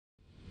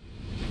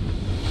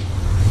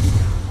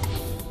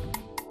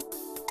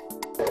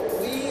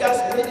we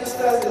as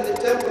ministers in the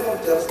temple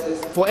of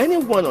justice. For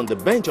anyone on the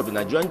bench of the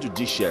Nigerian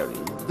judiciary,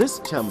 this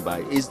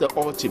chamber is the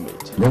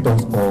ultimate. Let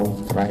us all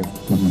strive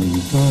to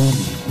maintain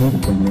the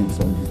independence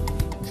of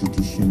the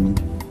judiciary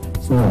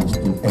so as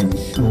to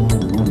ensure the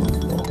rule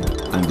of law.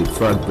 And the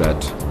fact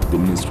that the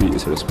ministry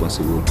is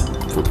responsible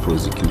for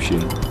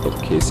prosecution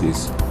of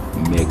cases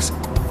makes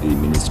the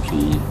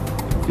ministry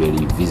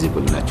very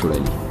visible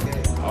naturally.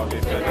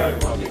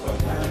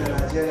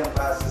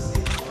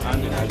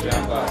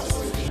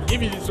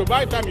 If it is to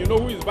buy time, you know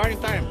who is buying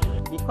time.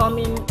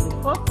 Becoming the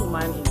first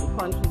woman in the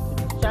country to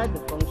discharge the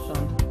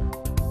function.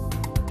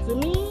 To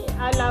me,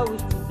 Allah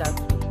wished it that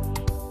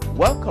way.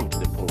 Welcome to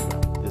the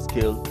program, The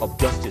Scale of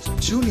Justice.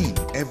 Tune in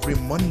every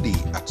Monday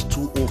at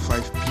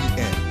 2:05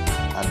 p.m.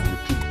 and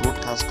repeat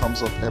broadcast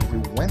comes up every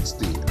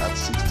Wednesday at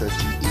 6:30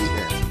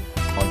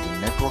 a.m. on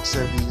the network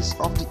service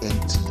of the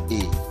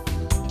NTA.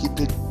 Keep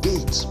a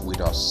date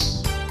with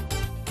us.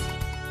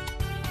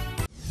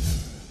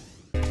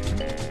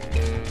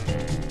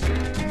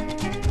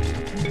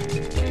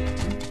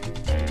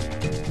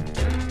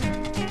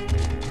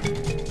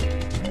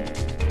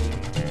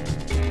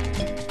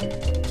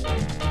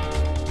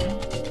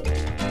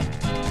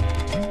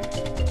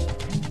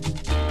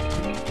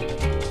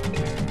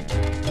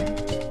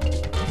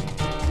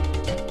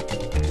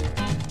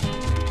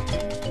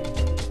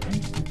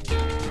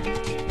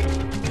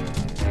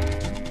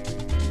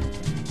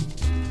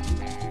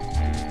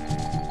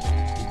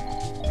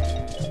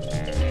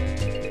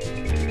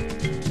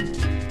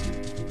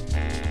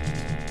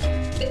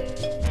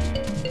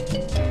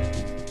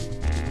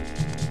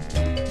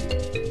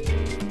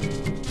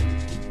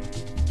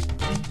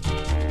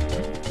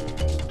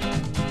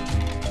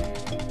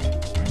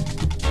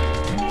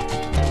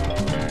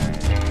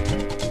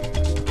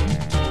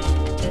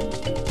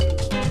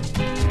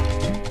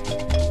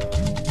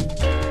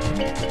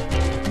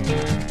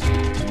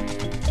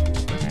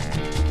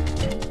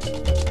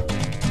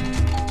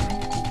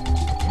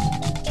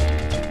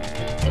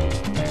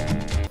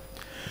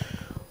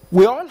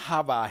 We all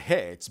have our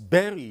heads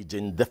buried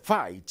in the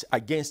fight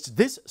against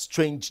this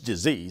strange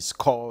disease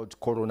called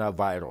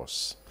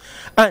coronavirus,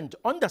 and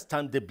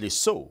understandably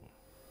so.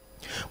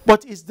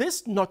 But is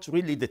this not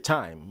really the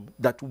time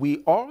that we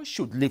all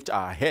should lift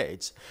our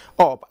heads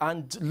up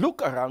and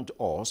look around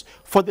us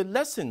for the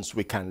lessons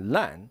we can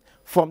learn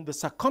from the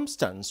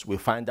circumstance we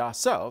find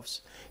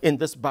ourselves in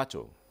this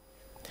battle?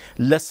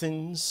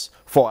 Lessons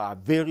for our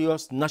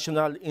various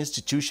national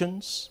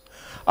institutions,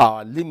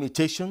 our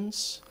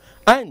limitations,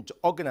 and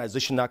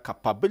organizational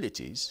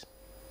capabilities.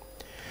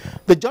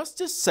 The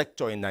justice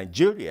sector in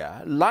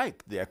Nigeria,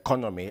 like the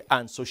economy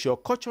and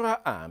socio-cultural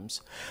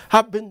arms,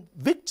 have been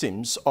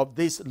victims of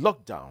this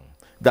lockdown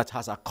that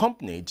has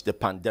accompanied the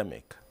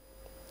pandemic.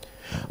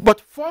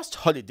 But forced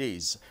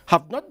holidays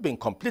have not been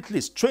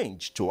completely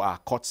strange to our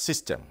court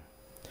system.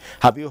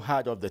 Have you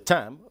heard of the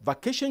term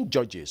vacation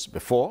judges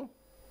before?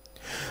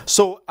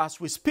 So as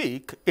we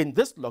speak, in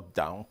this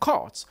lockdown,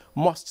 courts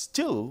must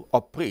still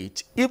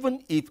operate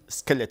even if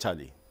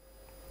skeletally.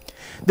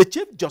 The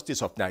Chief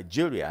Justice of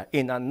Nigeria,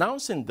 in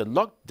announcing the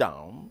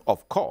lockdown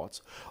of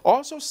courts,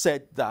 also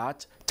said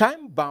that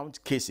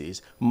time-bound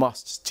cases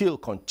must still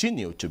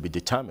continue to be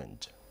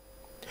determined.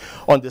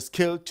 On the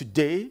scale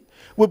today,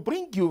 we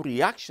bring you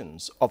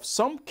reactions of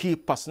some key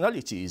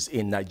personalities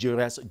in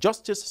Nigeria's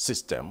justice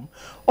system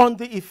on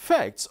the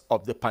effects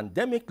of the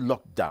pandemic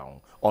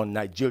lockdown on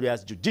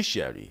Nigeria's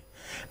judiciary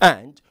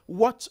and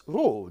what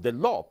role the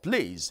law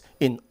plays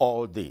in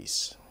all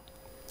this.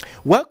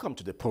 Welcome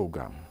to the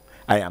program.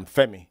 I am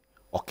Femi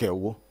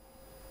Okeowo.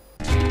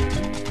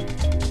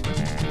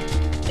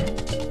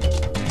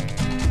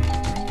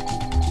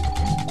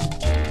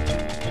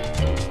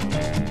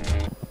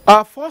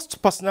 Our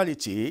first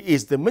personality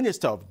is the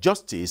Minister of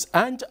Justice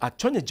and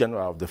Attorney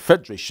General of the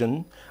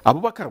Federation,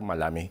 Abubakar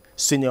Malami,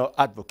 Senior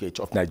Advocate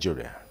of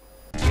Nigeria.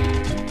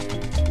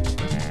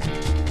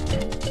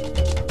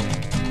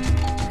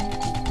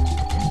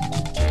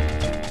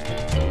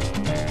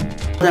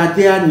 Are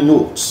there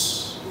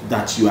notes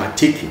that you are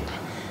taking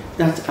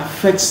that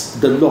affects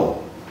the law?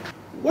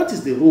 What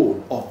is the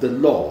role of the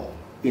law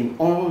in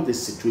all the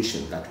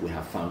situations that we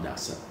have found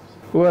ourselves?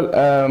 Well,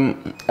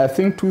 I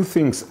think two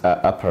things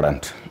are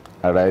apparent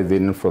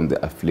arising from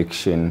the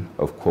affliction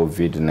of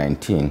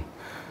COVID-19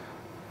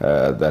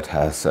 that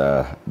has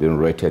been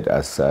rated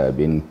as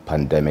being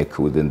pandemic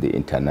within the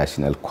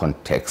international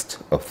context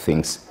of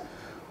things,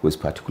 with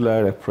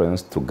particular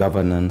reference to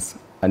governance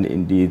and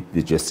indeed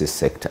the justice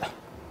sector.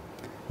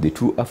 The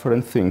two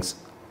apparent things,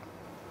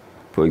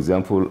 for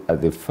example, are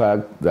the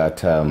fact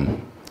that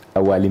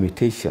our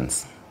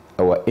limitations,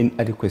 our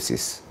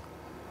inadequacies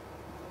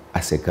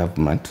as a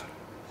government,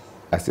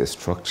 as a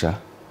structure,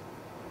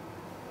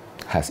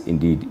 has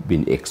indeed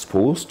been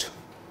exposed,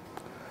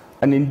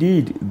 and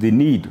indeed the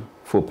need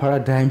for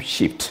paradigm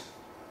shift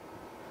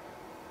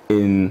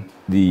in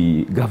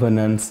the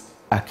governance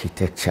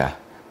architecture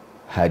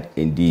had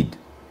indeed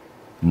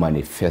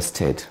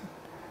manifested,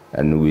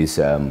 and with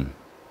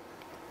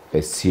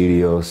a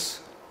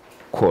serious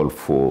call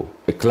for,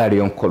 a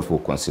clarion call for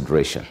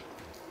consideration.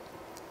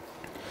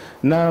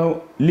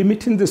 Now,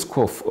 limiting the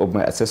scope of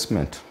my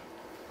assessment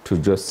to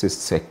justice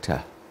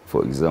sector,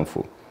 for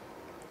example,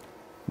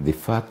 the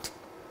fact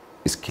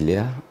is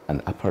clear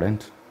and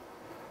apparent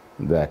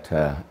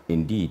that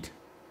indeed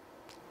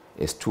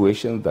a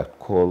situation that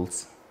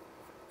calls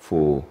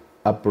for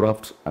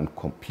abrupt and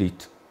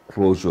complete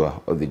closure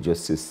of the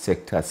justice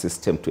sector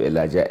system to a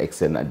larger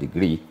extent and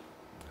degree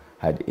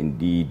had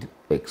indeed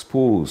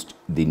exposed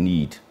the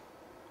need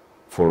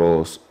for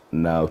us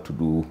now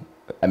to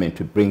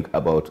bring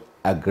about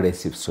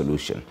aggressive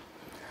solution.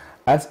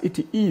 As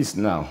it is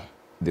now,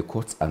 the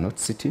courts are not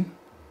sitting.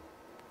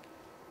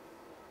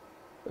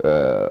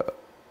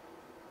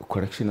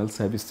 Correctional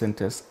service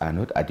centers are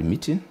not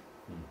admitting.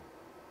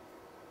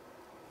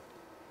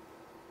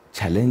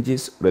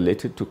 Challenges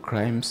related to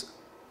crimes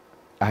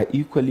are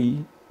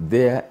equally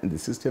there in the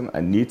system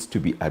and needs to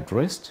be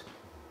addressed.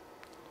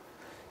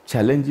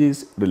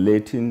 Challenges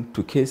relating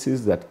to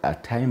cases that are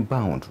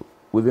time-bound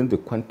within the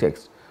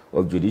context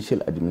of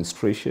judicial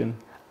administration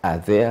are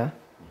there.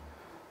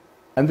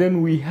 And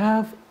then we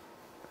have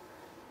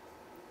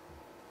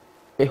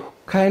a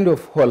kind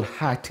of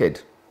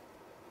wholehearted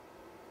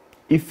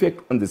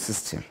effect on the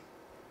system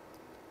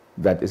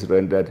that is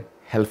rendered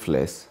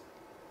helpless,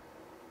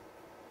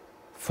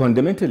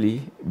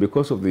 fundamentally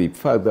because of the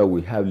fact that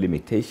we have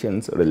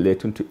limitations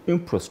relating to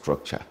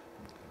infrastructure,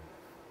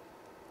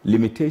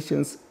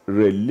 limitations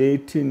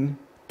relating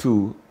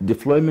to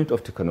deployment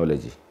of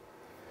technology,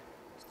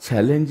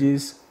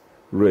 challenges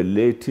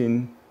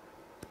relating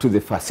to the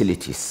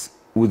facilities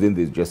within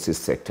the justice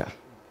sector.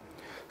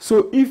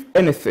 So if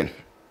anything,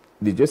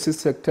 the justice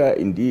sector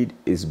indeed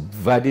is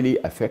badly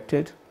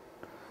affected,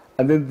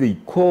 and then the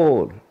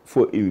call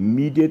for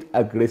immediate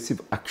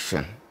aggressive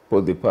action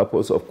for the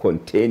purpose of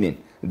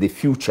containing the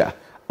future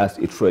as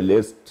it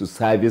relates to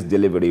service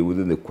delivery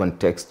within the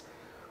context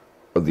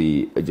of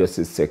the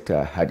justice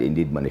sector had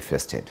indeed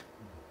manifested.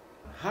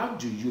 How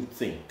do you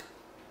think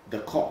the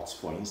courts,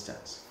 for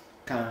instance,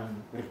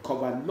 can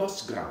recover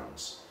lost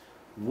grounds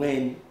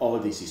when all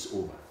this is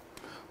over?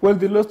 Well,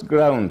 the lost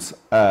grounds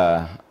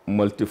are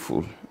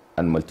multiple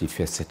and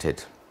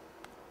multifaceted.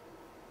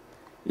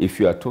 If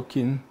you are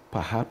talking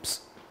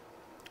perhaps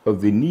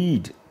of the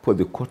need for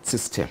the court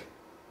system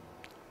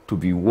to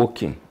be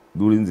working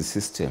during the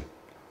system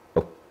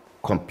of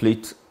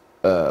complete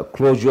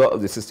closure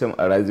of the system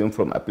arising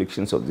from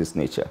afflictions of this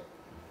nature,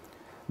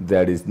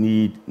 there is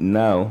need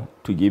now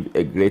to give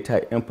a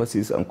greater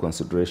emphasis and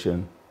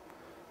consideration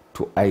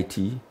to IT,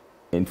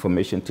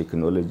 information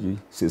technology,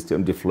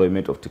 system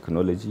deployment of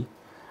technology,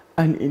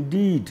 and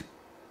indeed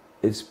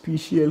a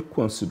special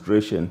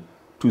consideration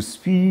to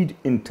speed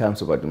in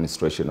terms of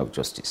administration of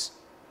justice.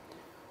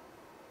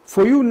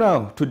 For you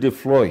now to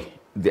deploy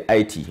the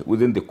IT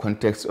within the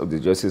context of the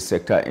justice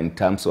sector in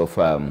terms of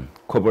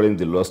covering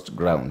the lost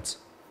grounds,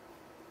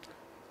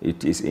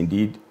 it is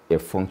indeed a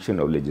function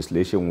of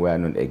legislation where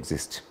none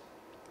exists.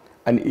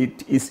 And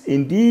it is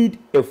indeed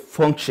a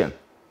function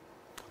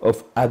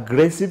of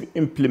aggressive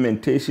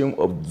implementation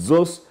of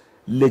those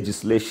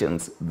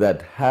legislations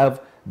that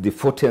have the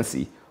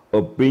potency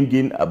of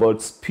bringing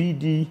about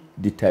speedy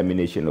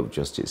determination of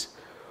justice.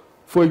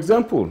 For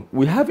example,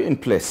 we have in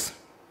place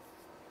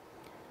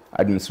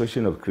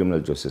Administration of Criminal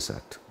Justice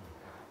Act,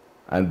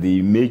 and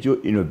the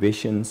major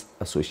innovations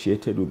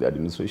associated with the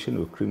Administration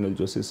of Criminal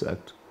Justice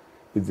Act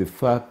is the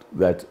fact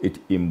that it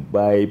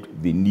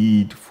imbibed the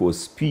need for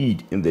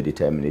speed in the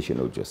determination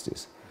of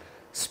justice.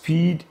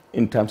 Speed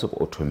in terms of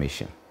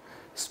automation,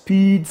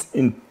 speeds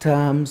in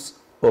terms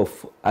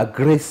of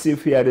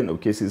aggressive hearing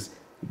of cases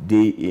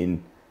day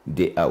in,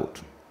 day out.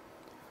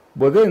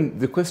 But then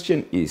the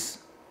question is,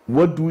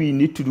 what do we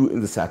need to do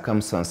in the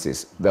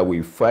circumstances that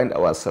we find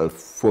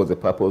ourselves for the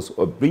purpose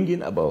of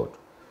bringing about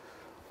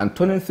and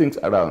turning things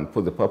around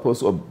for the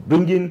purpose of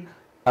bringing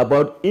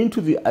about into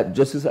the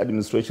justice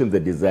administration the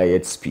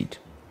desired speed?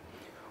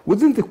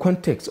 Within the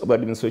context of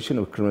Administration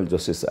of Criminal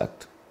Justice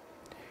Act,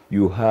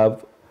 you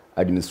have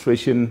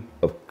Administration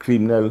of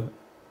Criminal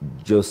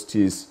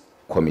Justice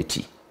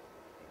Committee.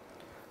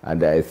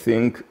 And I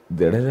think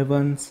the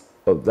relevance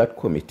of that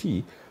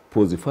committee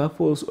for the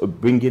purpose of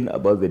bringing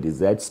about the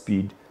desired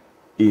speed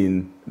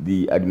in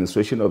the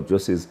administration of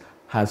justice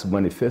has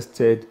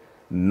manifested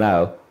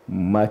now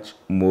much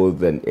more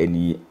than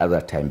any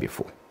other time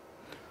before.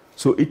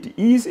 So it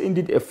is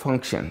indeed a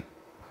function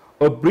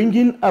of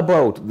bringing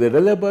about the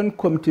relevant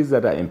committees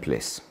that are in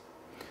place,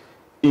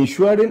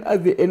 ensuring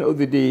at the end of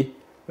the day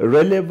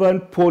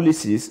relevant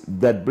policies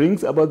that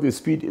brings about the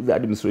speed in the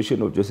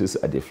administration of justice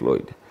are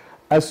deployed.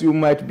 As you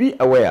might be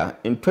aware,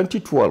 in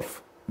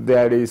 2012,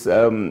 there is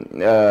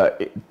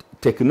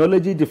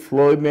technology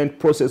deployment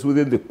process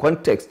within the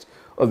context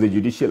of the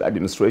judicial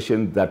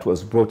administration that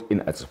was brought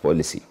in as a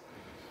policy.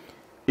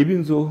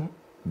 Even though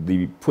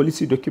the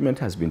policy document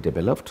has been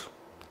developed,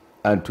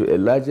 and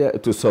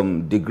to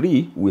some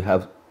degree, we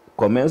have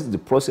commenced the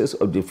process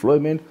of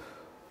deployment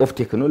of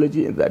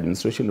technology in the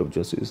administration of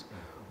justice.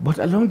 But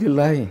along the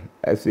line,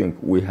 I think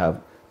we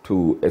have,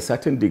 to a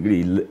certain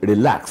degree,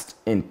 relaxed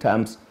in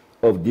terms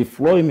of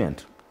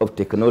deployment of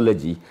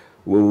technology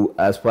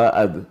as far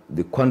as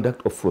the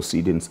conduct of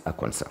proceedings are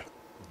concerned.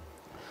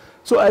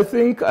 So I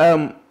think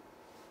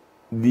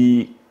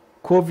the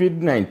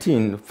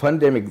COVID-19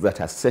 pandemic that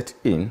has set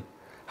in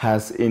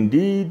has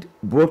indeed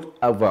brought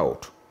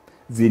about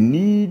the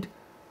need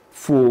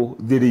for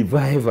the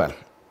revival,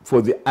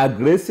 for the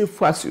aggressive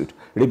pursuit,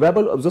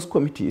 revival of those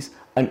committees,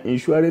 and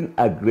ensuring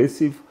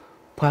aggressive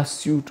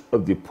pursuit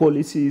of the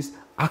policies,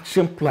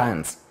 action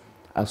plans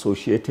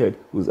associated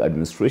with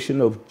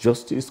administration of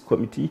justice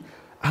committee,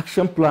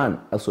 action plan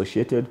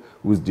associated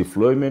with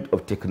deployment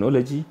of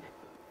technology,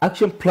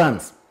 action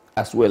plans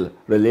as well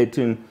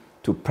relating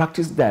to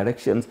practice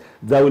directions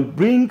that will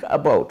bring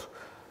about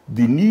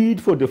the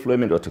need for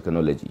deployment of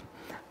technology.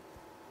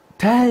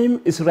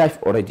 Time is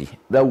ripe already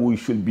that we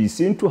should be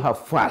seen to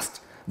have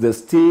passed the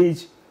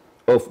stage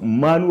of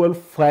manual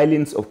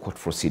filings of court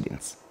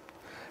proceedings.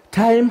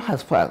 Time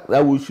has passed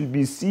that we should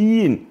be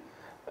seeing,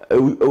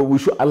 we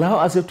should allow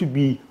ourselves to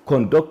be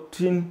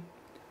conducting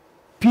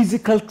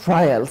physical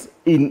trials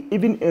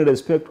even in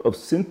respect of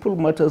simple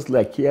matters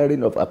like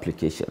hearing of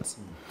applications.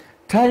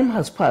 Time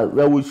has passed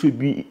that we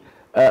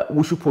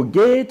should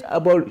forget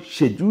about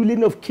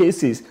scheduling of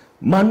cases,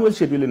 manual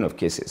scheduling of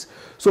cases.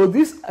 So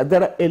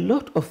there are a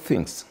lot of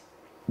things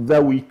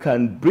that we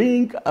can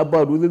bring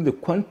about within the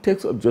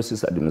context of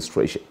justice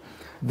administration.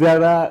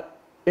 There are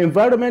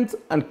environment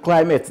and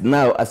climate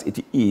now as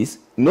it is,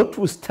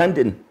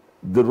 notwithstanding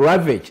the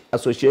ravage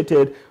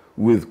associated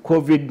with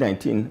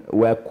COVID-19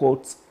 where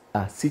courts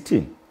are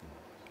sitting.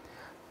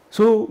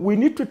 So we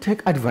need to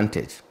take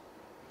advantage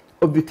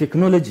of the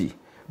technology,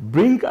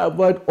 bring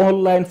about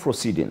online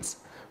proceedings,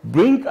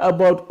 bring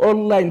about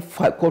online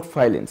court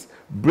filings,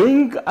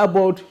 bring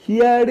about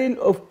hearing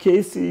of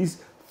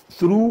cases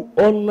through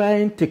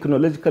online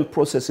technological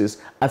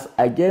processes as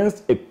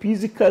against a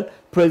physical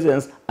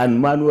presence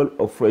and manual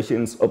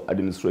operations of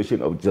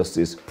administration of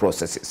justice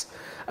processes.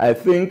 I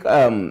think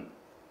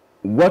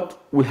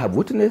what we have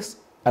witnessed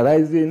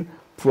arising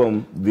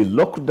from the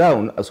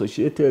lockdown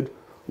associated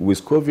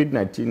with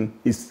COVID-19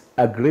 is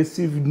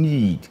aggressive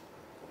need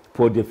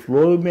for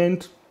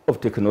deployment of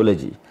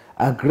technology,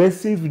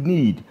 aggressive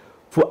need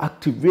for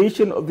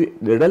activation of the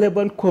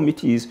relevant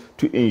committees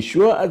to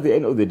ensure at the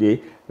end of the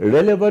day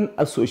relevant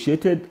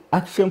associated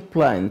action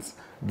plans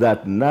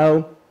that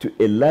now to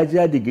a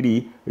larger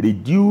degree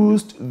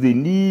reduced the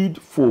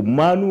need for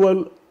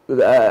manual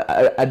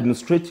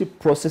administrative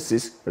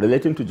processes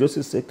relating to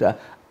justice sector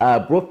are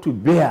brought to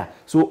bear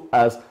so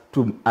as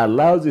to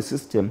allow the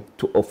system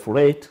to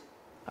operate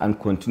and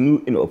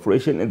continue in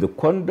operation in the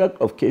conduct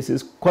of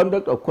cases,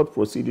 conduct of court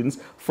proceedings,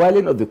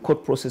 filing of the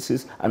court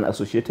processes and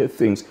associated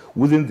things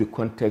within the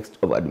context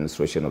of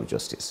administration of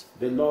justice.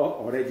 The law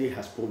already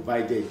has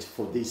provided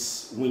for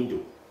this window.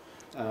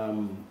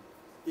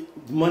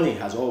 Money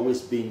has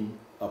always been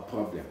a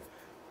problem.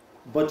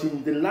 But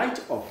in the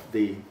light of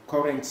the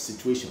current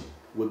situation,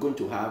 we're going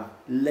to have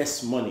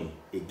less money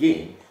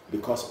again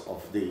because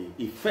of the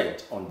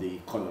effect on the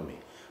economy.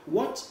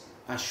 What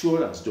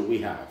assurance do we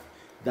have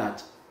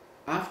that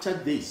after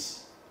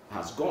this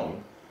has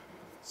gone,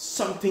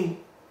 something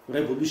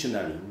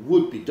revolutionary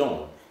would be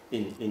done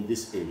in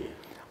this area?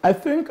 I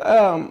think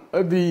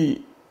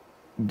the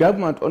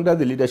government under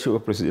the leadership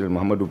of President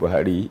Muhammadu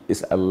Buhari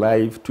is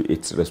alive to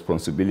its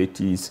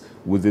responsibilities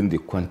within the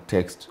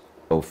context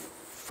of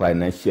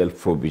financial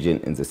provision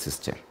in the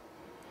system.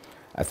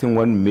 I think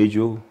one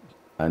major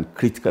and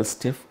critical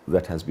step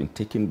that has been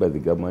taken by the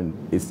government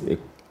is a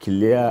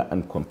clear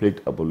and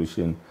complete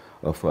abolition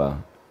of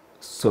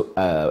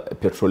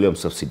petroleum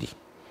subsidy.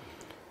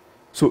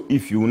 So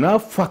if you now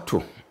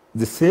factor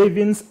the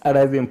savings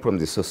arising from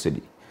the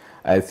subsidy,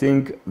 I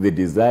think the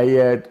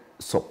desired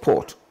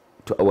support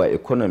to our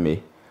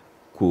economy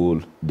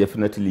could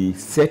definitely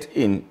set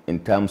in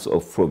terms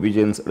of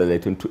provisions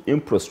relating to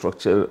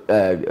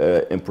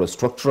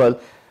infrastructural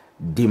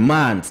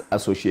demands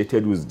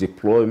associated with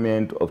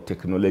deployment of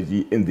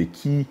technology in the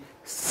key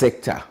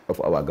sector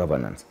of our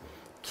governance.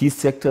 Key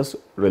sectors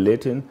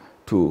relating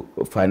to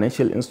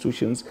financial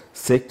institutions,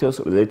 sectors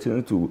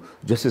relating to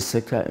justice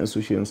sector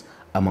institutions,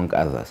 among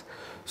others.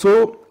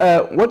 So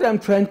what I'm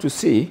trying to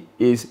say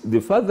is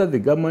the fact that the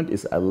government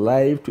is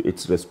alive to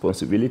its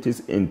responsibilities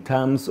in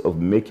terms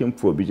of making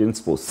provisions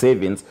for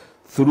savings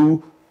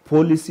through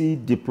policy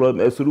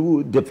deployment,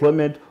 through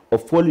deployment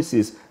of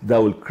policies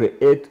that will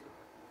create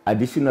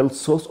additional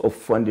source of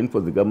funding for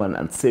the government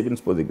and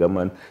savings for the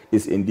government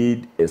is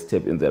indeed a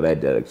step in the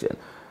right direction.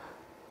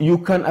 You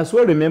can as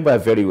well remember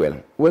very well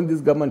when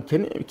this government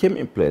came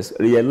in place,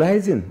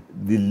 realizing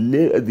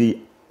the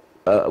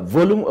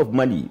volume of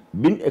money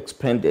being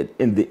expended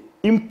in the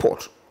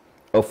import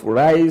of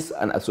rice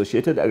and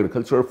associated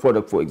agricultural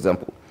products, for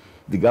example,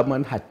 the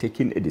government had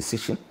taken a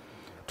decision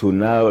to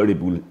now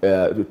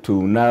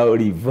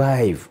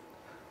revive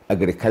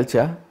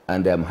agriculture,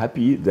 and I'm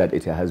happy that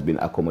it has been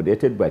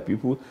accommodated by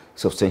people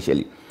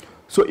substantially.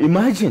 So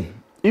imagine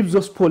if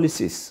those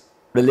policies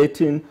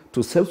relating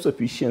to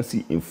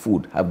self-sufficiency in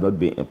food have not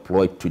been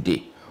employed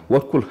today.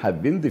 What could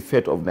have been the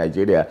fate of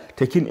Nigeria,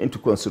 taking into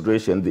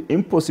consideration the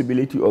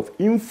impossibility of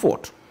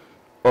import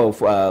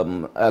of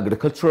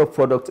agricultural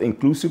products,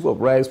 inclusive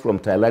of rice from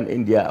Thailand,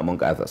 India,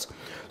 among others.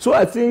 So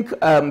I think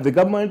the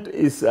government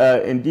is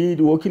indeed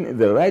working in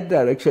the right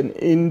direction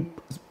in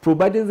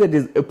providing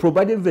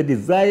the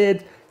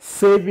desired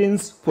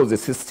savings for the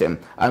system.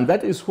 And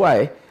that is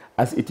why,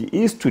 as it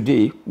is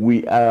today,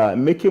 we are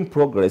making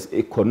progress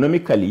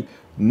economically,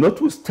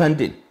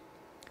 notwithstanding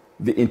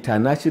the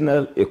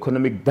international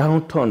economic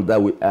downturn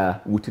that we are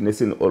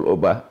witnessing all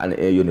over and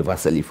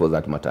universally for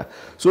that matter.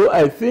 So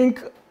I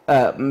think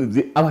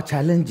our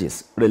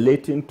challenges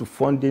relating to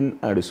funding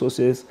and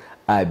resources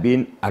are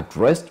being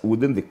addressed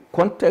within the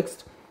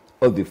context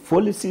of the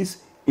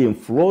policies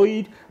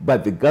employed by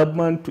the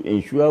government to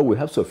ensure we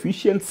have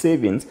sufficient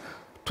savings,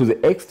 to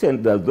the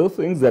extent that those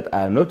things that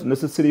are not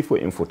necessary for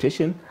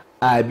importation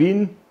are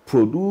being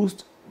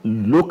produced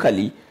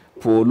locally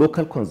for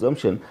local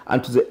consumption,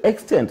 and to the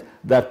extent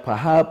that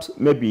perhaps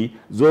maybe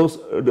those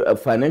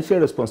financial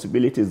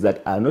responsibilities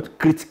that are not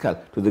critical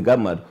to the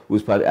government,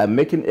 which are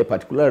making a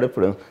particular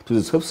reference to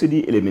the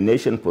subsidy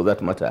elimination for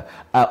that matter,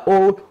 are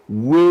all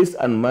ways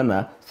and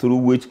manner through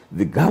which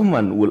the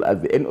government will,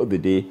 at the end of the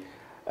day,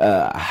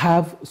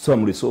 have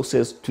some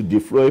resources to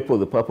deploy for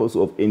the purpose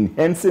of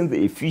enhancing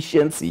the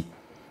efficiency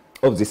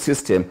of the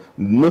system,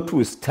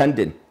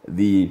 notwithstanding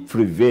the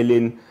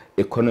prevailing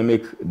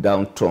economic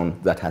downturn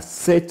that has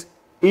set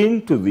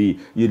into the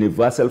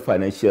universal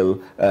financial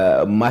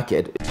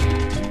market.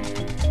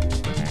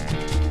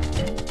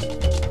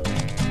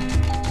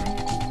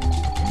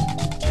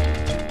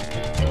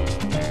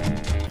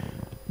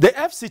 The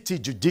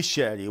FCT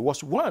judiciary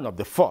was one of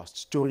the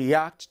first to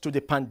react to the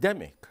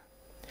pandemic.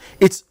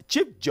 Its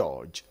chief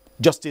judge,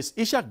 Justice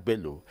Ishaq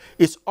Bello,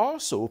 is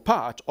also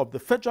part of the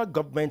federal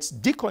government's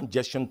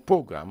decongestion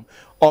program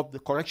of the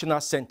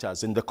correctional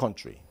centers in the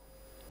country.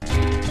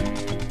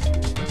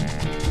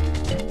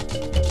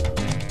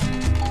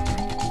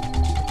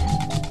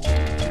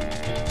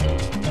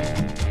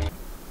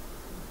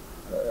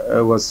 I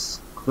was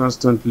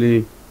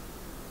constantly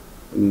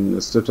in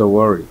a state of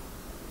worry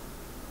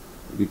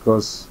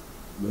because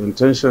the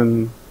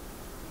intention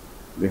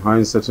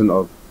behind setting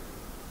up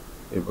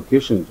a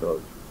vacation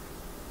judge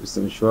is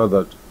to ensure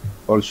that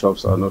all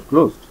shops are not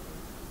closed,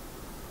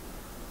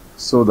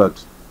 so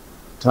that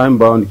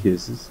time-bound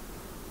cases,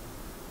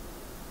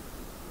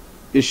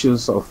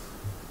 issues of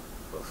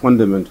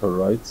fundamental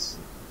rights,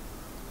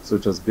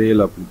 such as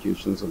bail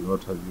applications and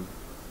what have you,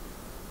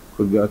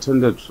 could be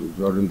attended to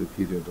during the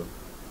period of.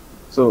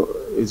 So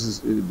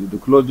the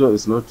closure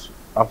is not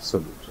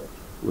absolute.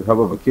 We have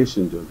a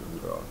vacation judge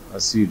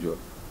as usual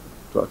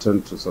to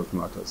attend to such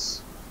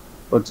matters.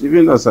 But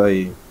even as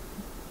I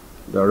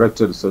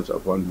directed such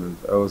appointment,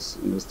 I was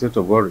in a state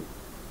of worry.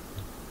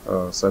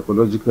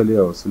 Psychologically,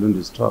 I was feeling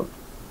disturbed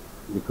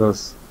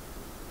because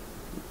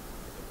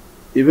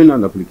even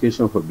an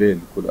application for bail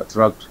could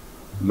attract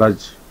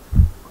large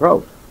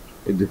crowd,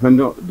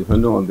 depending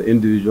on the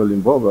individual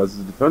involved as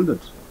the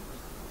defendant.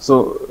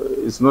 So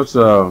it's not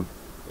a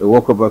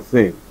walkover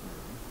thing.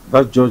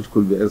 That judge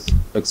could be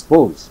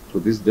exposed to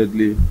this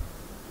deadly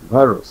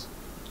virus.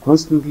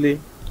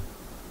 Constantly,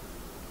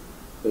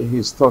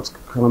 his thoughts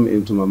come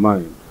into my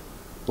mind.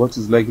 What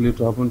is likely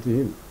to happen to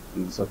him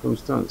in the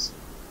circumstance?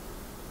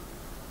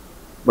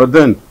 But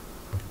then,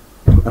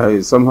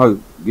 I somehow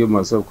give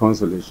myself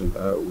consolation.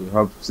 We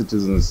have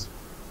citizens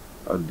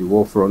at the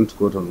war front,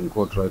 quote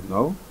unquote, right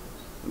now,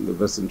 in the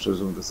best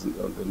interest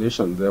of the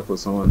nation. Therefore,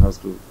 someone has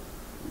to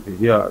be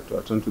here to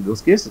attend to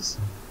those cases.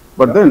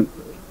 But then,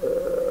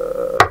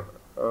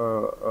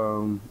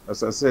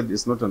 as I said,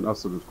 it's not an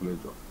absolute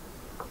closure.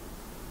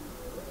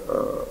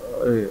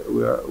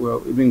 We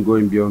are even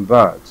going beyond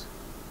that.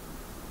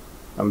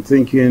 I'm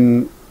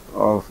thinking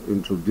of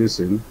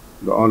introducing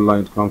the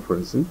online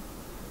conferencing,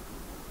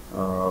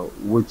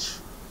 which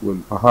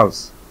will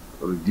perhaps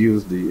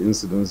reduce the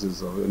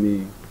incidences of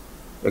any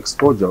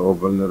exposure or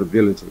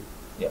vulnerability.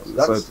 Yes,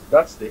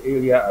 that's the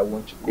area I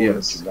want to go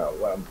into now.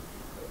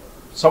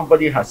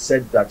 Somebody has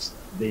said that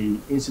the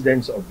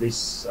incidence of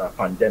this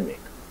pandemic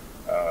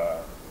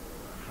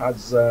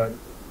has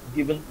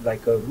given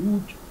like a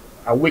rude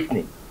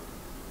awakening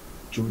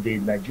to the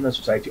Nigerian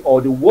society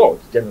or the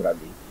world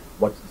generally,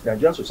 but the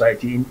Nigerian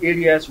society in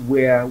areas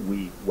where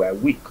we were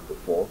weak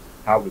before,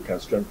 how we can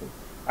strengthen.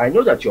 I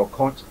know that your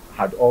court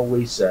had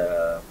always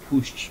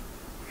pushed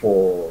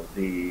for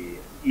the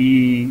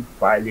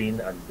e-filing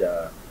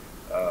and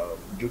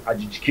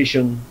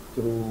adjudication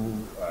through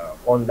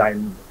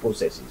online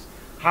processes.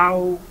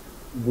 How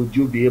would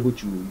you be able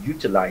to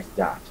utilize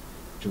that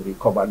to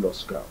recover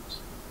lost grounds?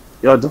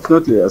 Yeah,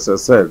 definitely. As I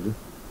said,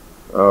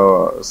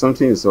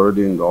 something is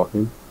already in the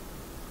offing.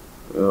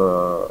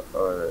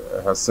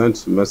 I have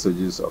sent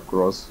messages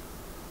across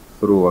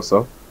through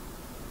WhatsApp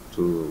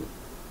to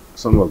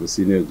some of the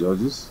senior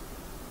judges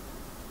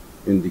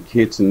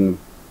indicating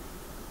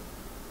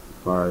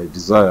my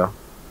desire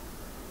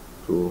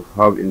to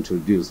have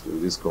introduced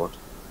in this court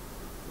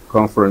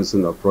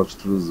conferencing approach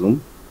through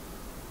Zoom,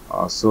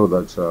 so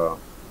that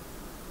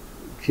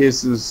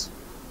cases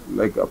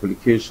like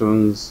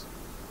applications,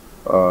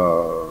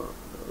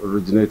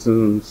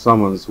 originating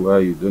summons where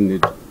you don't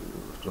need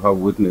to have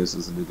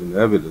witnesses leading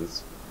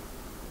evidence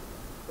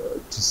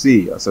to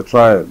see as a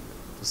trial,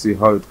 to see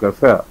how it can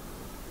fare.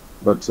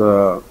 But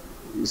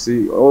you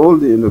see, all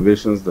the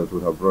innovations that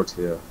we have brought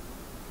here,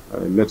 I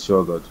made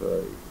sure that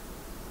I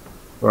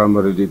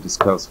primarily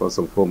discussed first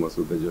and foremost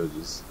with the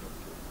judges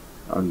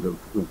and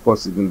of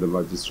course even the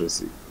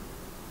magistracy,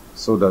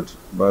 so that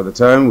by the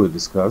time we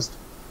discussed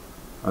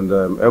and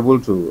I'm able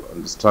to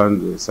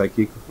understand the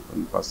psychic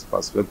and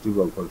perspective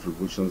and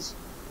contributions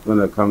when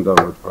I come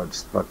down with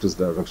practice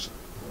direction,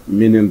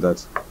 meaning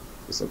that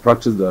it's a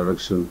practice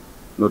direction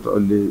not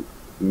only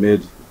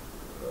made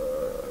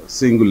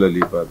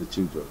singularly by the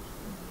chief judge,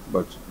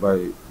 but by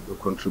the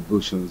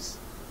contributions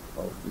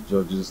of the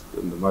judges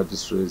and the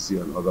magistracy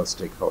and other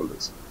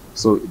stakeholders.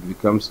 So it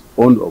becomes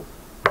owned up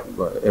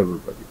by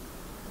everybody.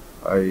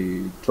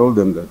 I told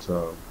them that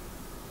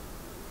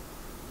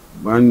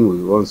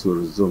once we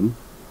resume,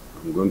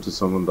 I'm going to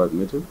summon that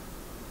meeting,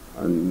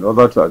 and in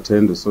order to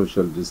attain the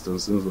social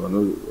distancing,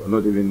 we're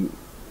not even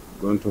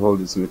going to hold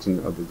this meeting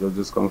at the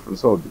judges'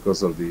 conference hall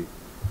because of the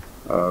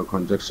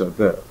conjecture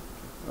there,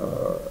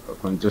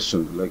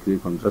 likely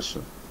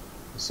congestion.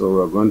 So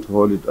we're going to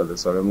hold it at the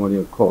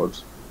ceremonial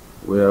court,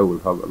 where we'll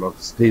have a lot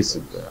of space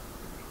in there.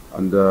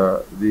 And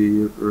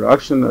the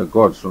reaction I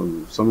got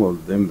from some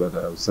of them that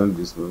I have sent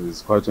this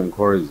is quite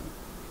encouraging.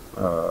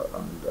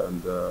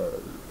 And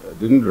I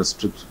didn't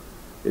restrict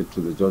it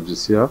to the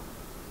judges here.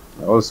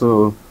 I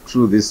also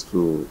threw this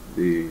to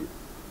the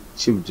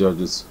chief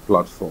judges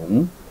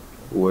platform,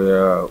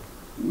 where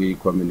we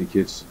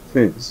communicate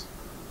things.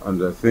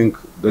 And I think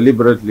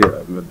deliberately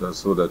I made that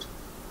so that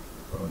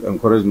I would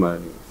encourage my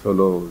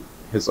fellow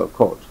heads of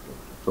court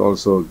to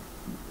also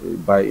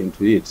buy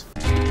into it.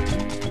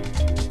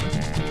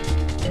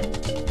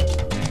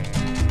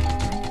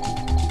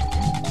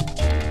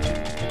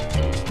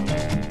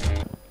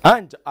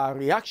 And our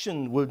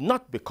reaction will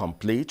not be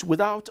complete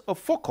without a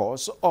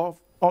focus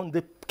on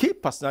the key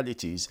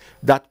personalities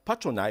that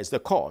patronize the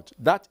court,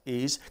 that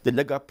is, the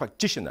legal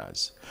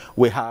practitioners.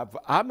 We have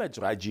Ahmed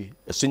Raji,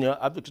 a senior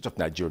advocate of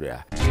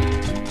Nigeria.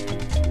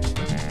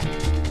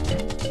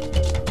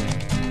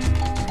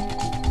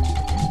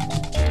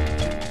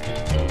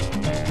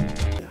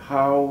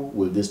 How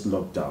will this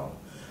lockdown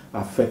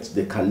affect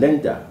the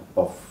calendar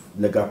of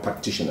legal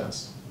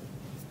practitioners?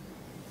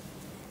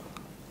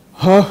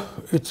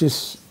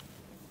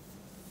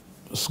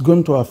 It's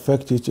going to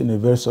affect it in a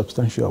very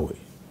substantial way,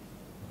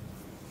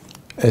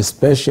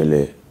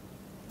 especially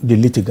the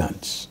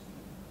litigants,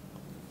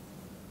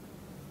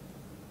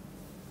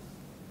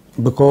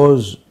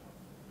 because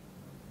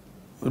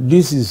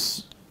this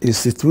is a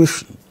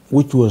situation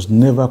which was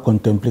never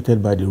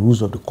contemplated by the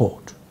rules of the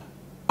court.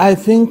 I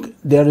think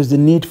there is the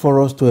need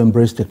for us to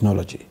embrace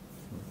technology,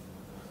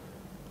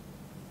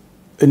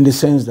 in the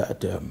sense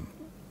that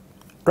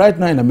right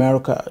now in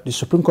America, the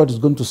Supreme Court is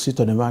going to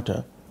sit on a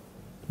matter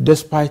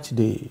despite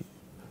the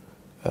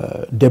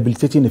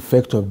debilitating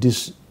effect of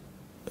this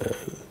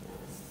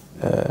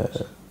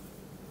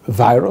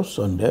virus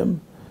on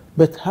them.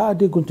 But how are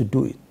they going to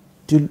do it?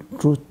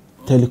 Through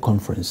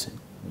teleconferencing.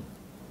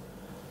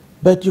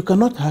 But you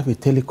cannot have a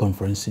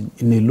teleconferencing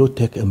in a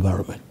low-tech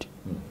environment.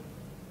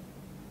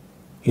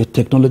 Your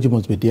technology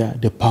must be there,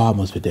 the power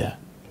must be there.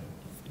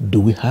 Do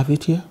we have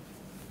it here?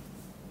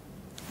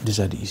 These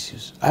are the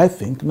issues. I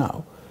think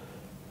now,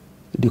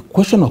 the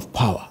question of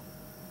power,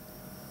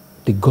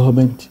 the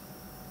government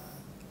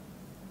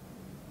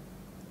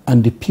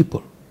and the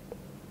people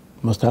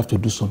must have to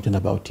do something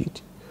about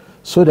it,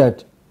 so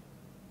that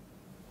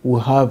we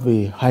have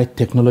a high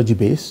technology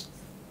base.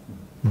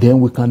 Then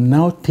we can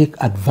now take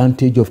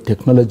advantage of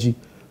technology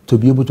to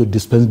be able to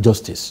dispense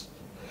justice.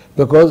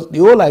 Because the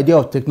whole idea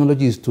of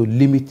technology is to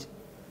limit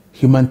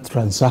human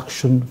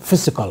transaction,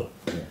 physical,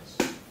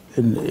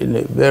 in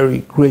a very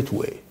great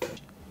way.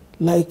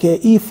 Like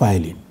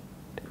e-filing.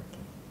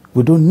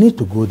 We don't need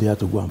to go there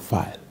to go and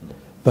file.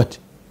 But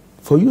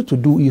for you to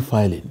do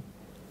e-filing,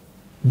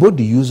 both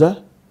the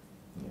user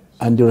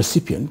and the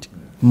recipient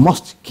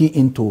must key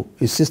into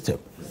a system.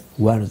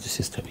 Where is the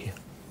system here?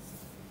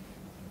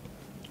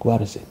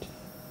 Where is it?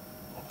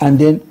 And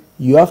then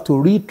you have to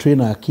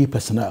retrain our key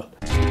personnel.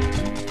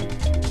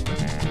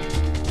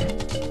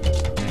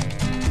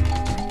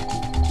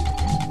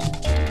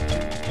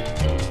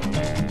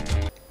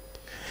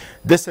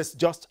 This is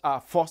just our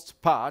first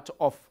part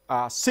of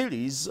our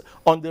series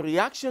on the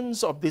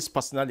reactions of these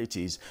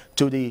personalities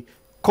to the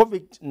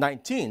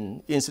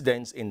COVID-19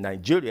 incidents in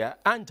Nigeria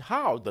and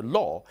how the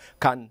law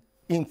can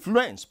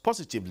influence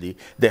positively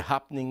the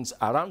happenings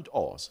around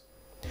us.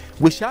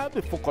 We shall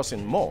be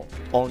focusing more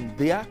on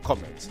their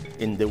comments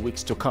in the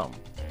weeks to come.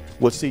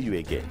 We'll see you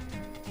again.